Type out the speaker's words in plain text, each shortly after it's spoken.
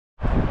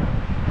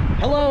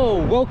Hello,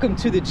 welcome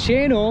to the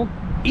channel.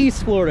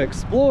 East Florida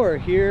Explorer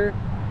here,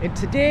 and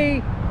today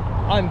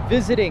I'm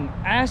visiting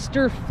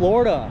Astor,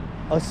 Florida,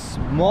 a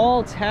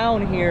small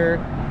town here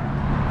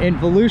in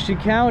Volusia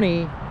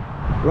County,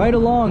 right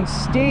along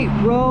State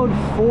Road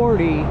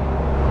 40.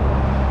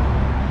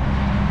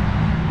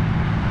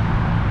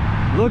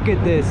 Look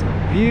at this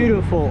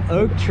beautiful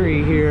oak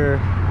tree here,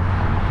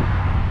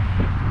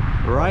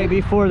 right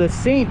before the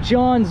St.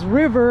 Johns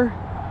River,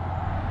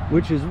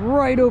 which is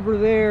right over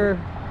there.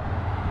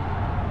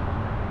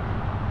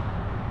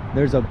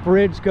 There's a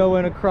bridge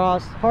going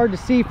across. Hard to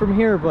see from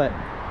here, but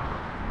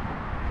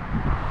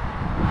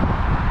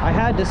I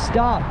had to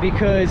stop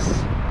because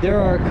there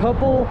are a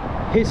couple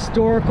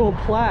historical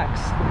plaques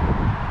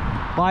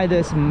by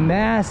this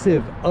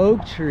massive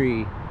oak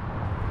tree.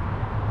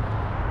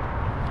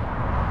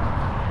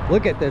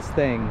 Look at this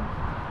thing.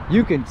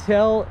 You can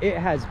tell it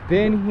has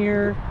been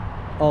here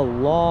a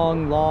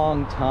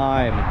long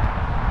time.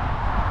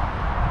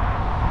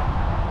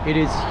 It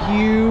is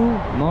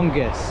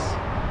humongous.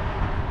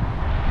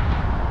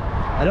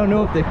 I don't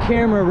know if the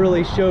camera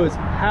really shows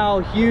how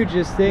huge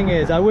this thing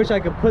is. I wish I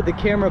could put the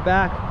camera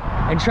back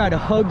and try to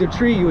hug the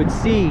tree. You would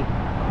see.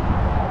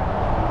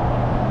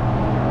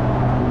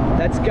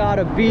 That's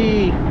gotta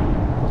be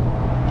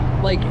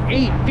like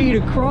 8 feet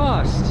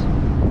across.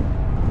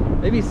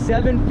 Maybe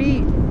 7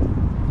 feet.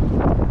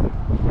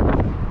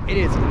 It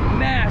is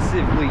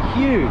massively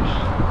huge.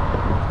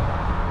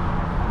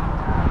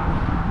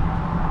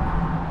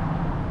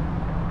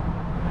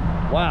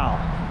 Wow.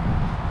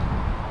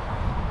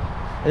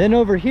 And then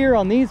over here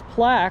on these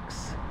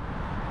plaques,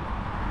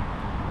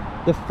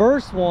 the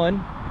first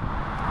one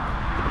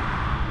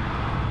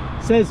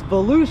says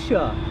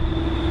Volusia.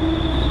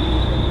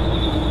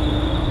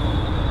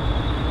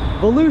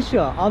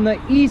 Volusia, on the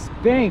east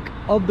bank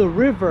of the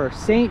river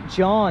St.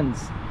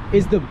 Johns,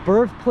 is the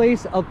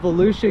birthplace of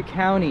Volusia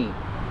County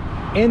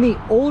and the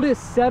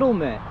oldest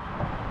settlement.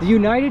 The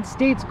United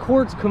States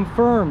courts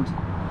confirmed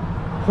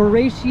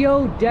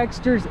Horatio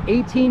Dexter's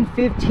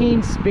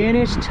 1815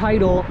 Spanish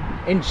title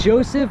and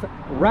Joseph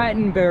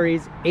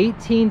Rattenbury's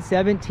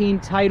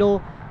 1817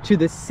 title to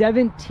the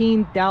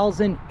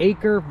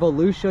 17,000-acre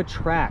Volusia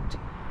tract,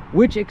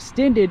 which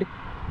extended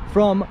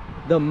from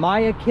the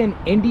Mayacan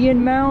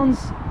Indian mounds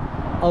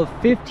of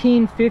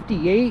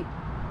 1558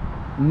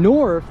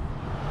 north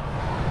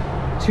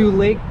to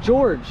Lake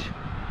George.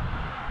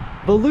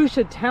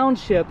 Volusia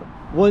Township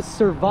was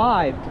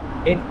survived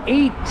in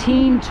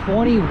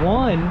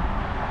 1821,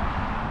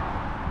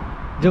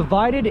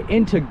 divided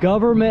into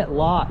government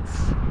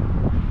lots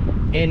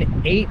in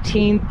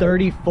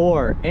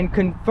 1834 and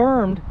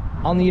confirmed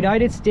on the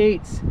United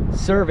States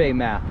survey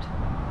map.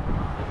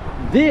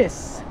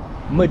 This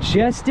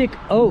majestic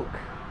oak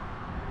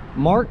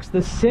marks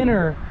the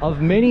center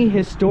of many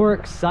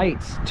historic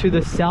sites. To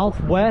the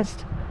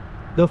southwest,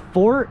 the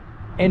fort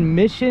and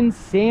mission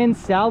San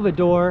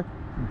Salvador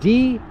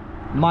de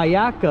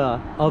Mayaca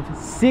of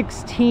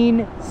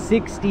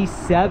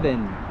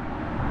 1667.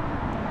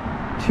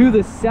 To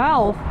the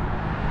south,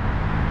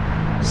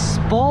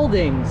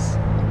 Spalding's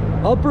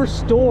Upper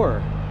Store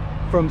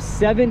from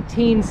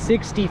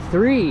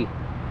 1763,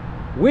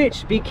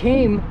 which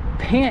became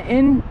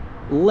Panton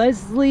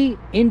Leslie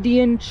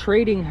Indian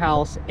Trading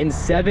House in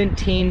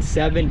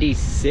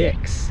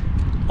 1776.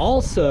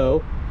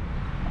 Also,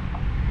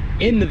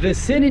 in the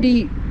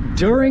vicinity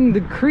during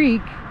the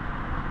Creek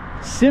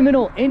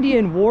Seminole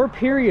Indian War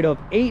period of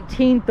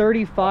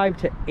 1835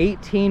 to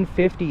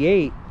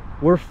 1858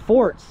 were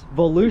forts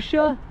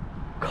Volusia,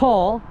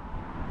 Call,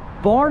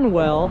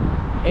 Barnwell,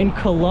 and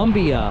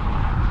Columbia.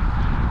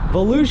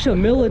 Volusia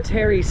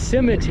Military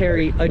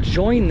Cemetery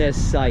adjoined this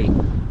site,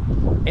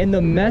 and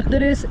the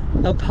Methodist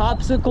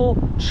Episcopal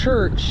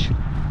Church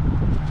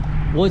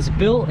was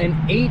built in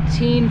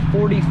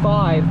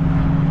 1845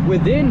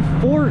 within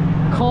Fort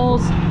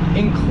Call's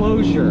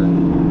enclosure.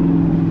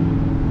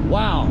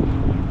 Wow,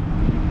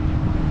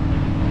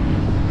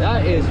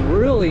 that is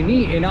really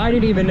neat, and I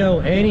didn't even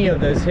know any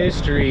of this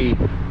history,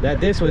 that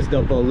this was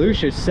the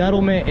Volusia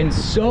settlement and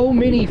so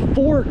many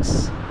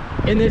forts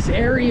in this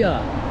area.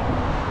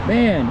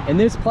 Man, and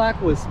this plaque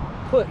was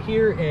put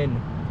here in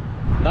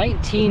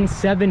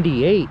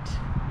 1978.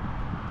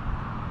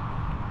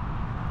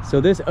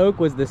 So this oak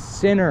was the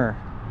center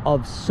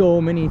of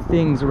so many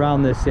things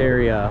around this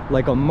area,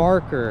 like a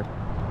marker.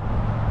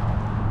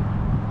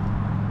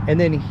 And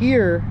then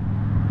here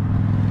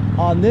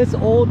on this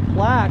old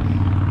plaque,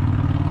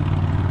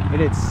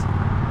 and it's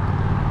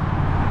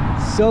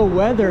so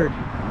weathered,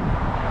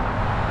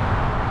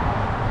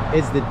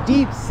 is the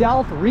Deep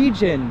South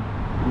Region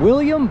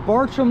William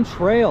Bartram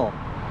Trail,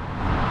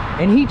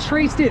 and he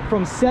traced it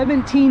from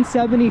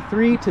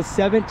 1773 to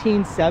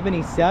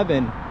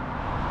 1777.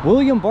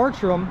 William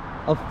Bartram,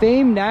 a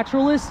famed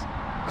naturalist,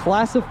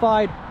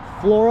 classified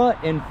flora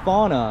and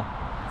fauna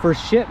for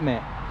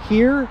shipment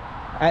here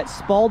at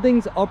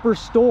Spalding's Upper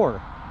Store,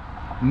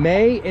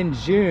 May and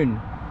June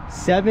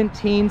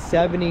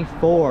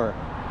 1774.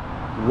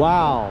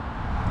 Wow,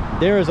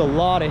 there is a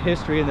lot of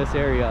history in this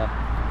area.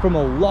 from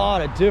a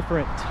lot of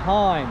different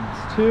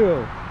times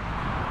too.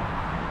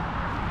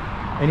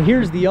 And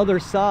here's the other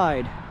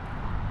side,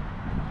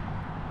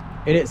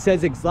 and it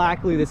says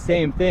exactly the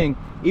same thing,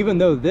 even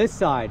though this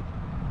side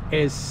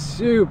is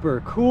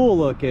super cool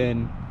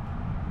looking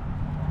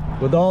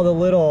with all the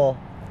little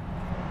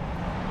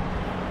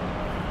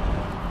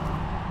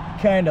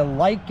kind of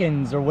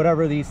lichens or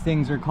whatever these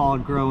things are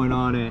called growing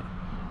on it.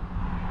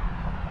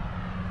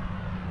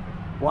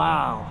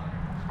 Wow,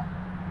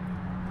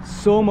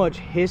 so much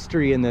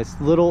history in this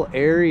little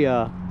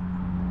area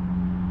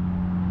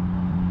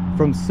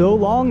from so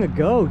long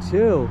ago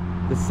too,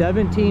 the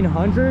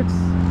 1700s,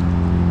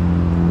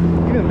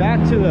 even back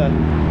to the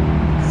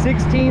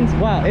 16s.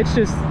 Wow, it's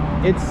just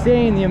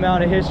insane the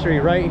amount of history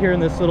right here in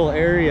this little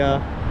area.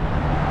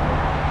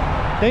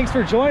 Thanks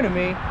for joining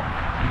me.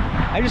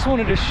 I just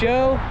wanted to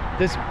show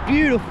this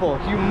beautiful,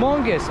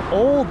 humongous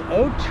old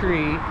oak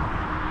tree,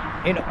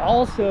 and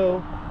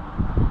also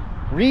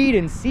read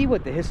and see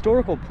what the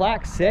historical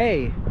plaques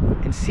say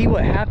and see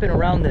what happened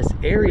around this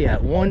area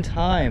at one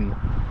time.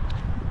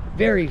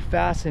 Very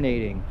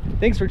fascinating.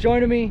 Thanks for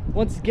joining me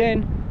once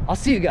again. I'll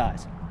see you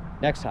guys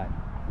next time.